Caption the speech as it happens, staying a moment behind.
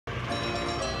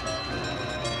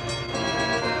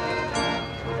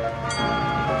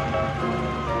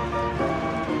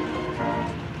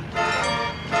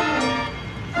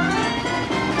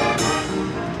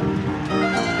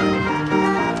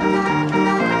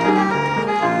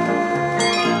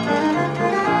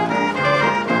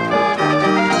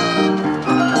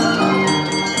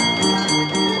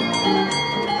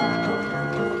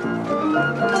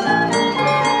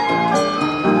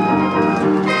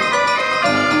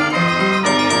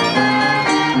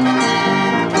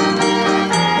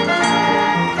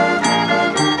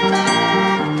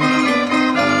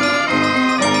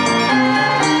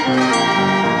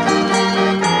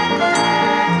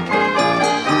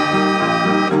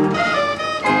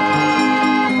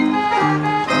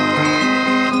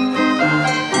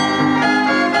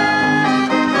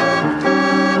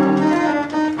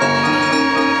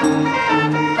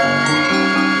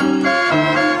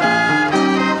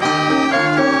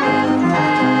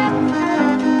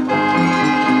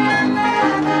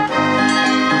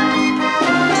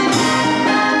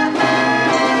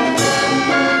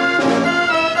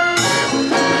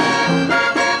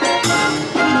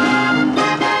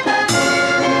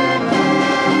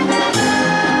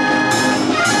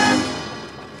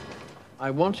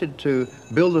I wanted to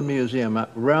build a museum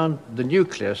up around the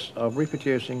nucleus of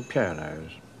reproducing pianos,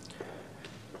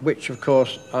 which of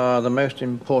course are the most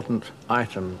important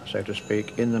item, so to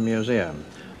speak, in the museum.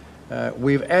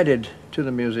 We've added to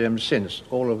the museum since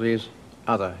all of these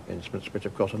other instruments, which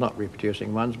of course are not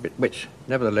reproducing ones, but which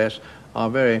nevertheless are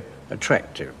very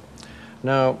attractive.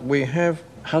 Now, we have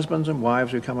husbands and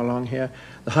wives who come along here.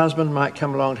 The husband might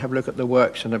come along to have a look at the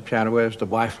works in the piano, whereas the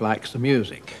wife likes the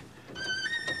music.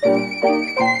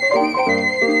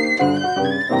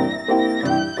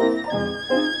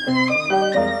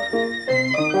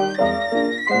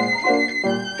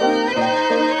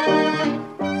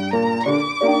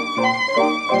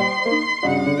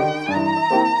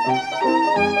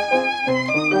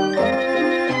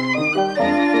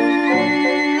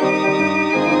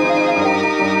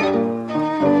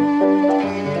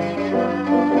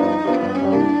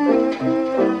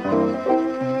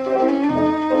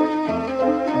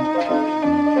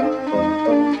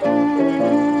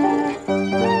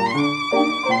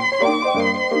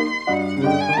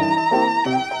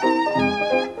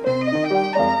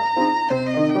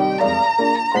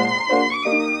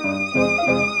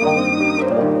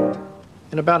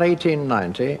 In about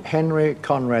 1890, Henry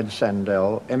Conrad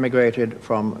Sandell emigrated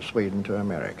from Sweden to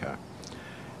America.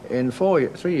 In 3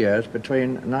 years,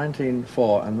 between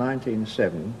 1904 and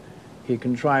 1907, he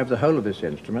contrived the whole of this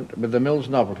instrument with the Mills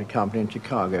Novelty Company in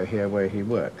Chicago, here where he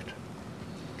worked.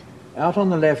 Out on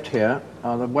the left here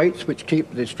are the weights which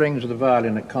keep the strings of the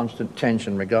violin at constant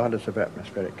tension regardless of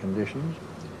atmospheric conditions.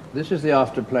 This is the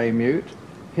afterplay mute.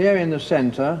 Here in the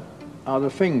center are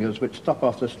the fingers which stop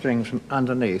off the strings from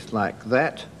underneath like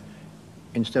that,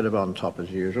 instead of on top as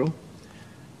usual.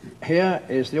 Here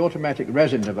is the automatic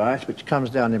resin device which comes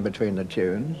down in between the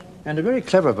tunes, and a very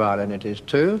clever violin it is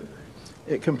too.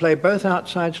 It can play both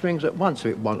outside strings at once if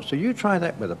it wants to. You try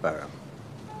that with a bow.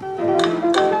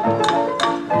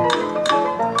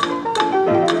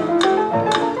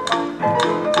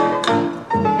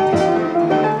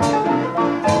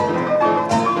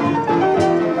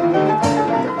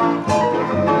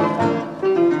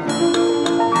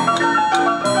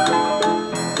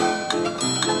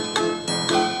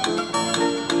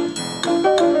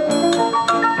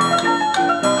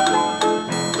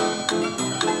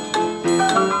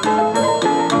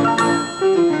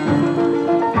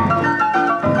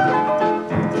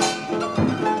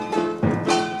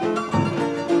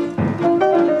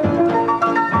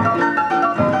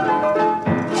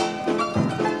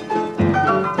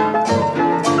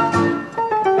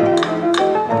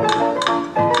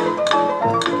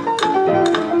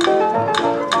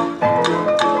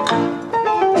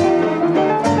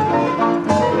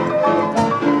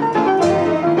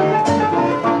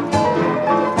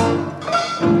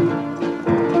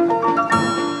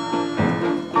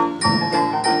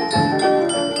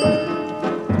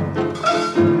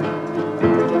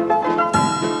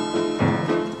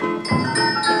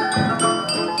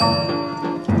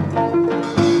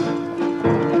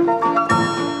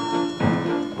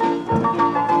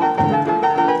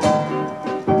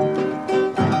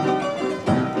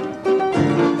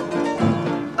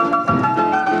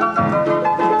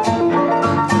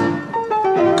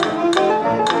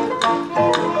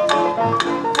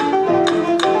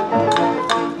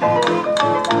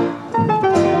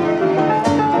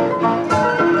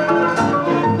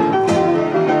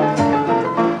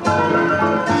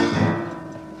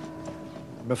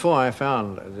 Before I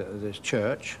found this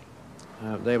church,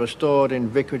 they were stored in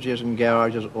vicarages and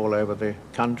garages all over the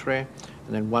country.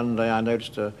 And then one day I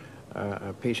noticed a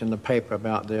piece in the paper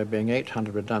about there being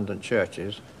 800 redundant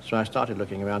churches. So I started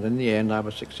looking around. In the end, I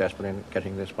was successful in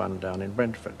getting this one down in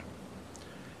Brentford.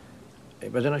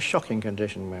 It was in a shocking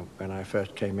condition when I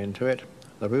first came into it.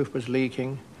 The roof was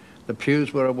leaking. The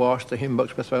pews were awash. The hymn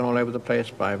books were thrown all over the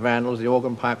place by vandals. The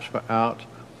organ pipes were out.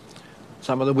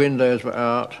 Some of the windows were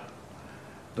out.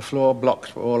 The floor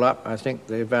blocks were all up. I think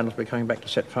the vandals were coming back to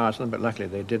set fire to them, but luckily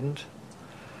they didn't.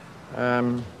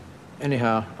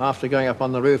 Anyhow, after going up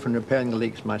on the roof and repairing the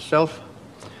leaks myself,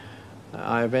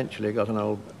 I eventually got an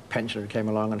old pensioner who came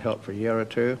along and helped for a year or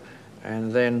two,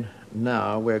 and then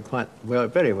now we're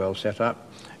very well set up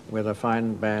with a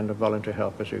fine band of voluntary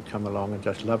helpers who come along and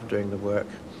just love doing the work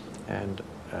and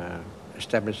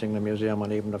establishing the museum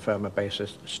on even a firmer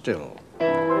basis still.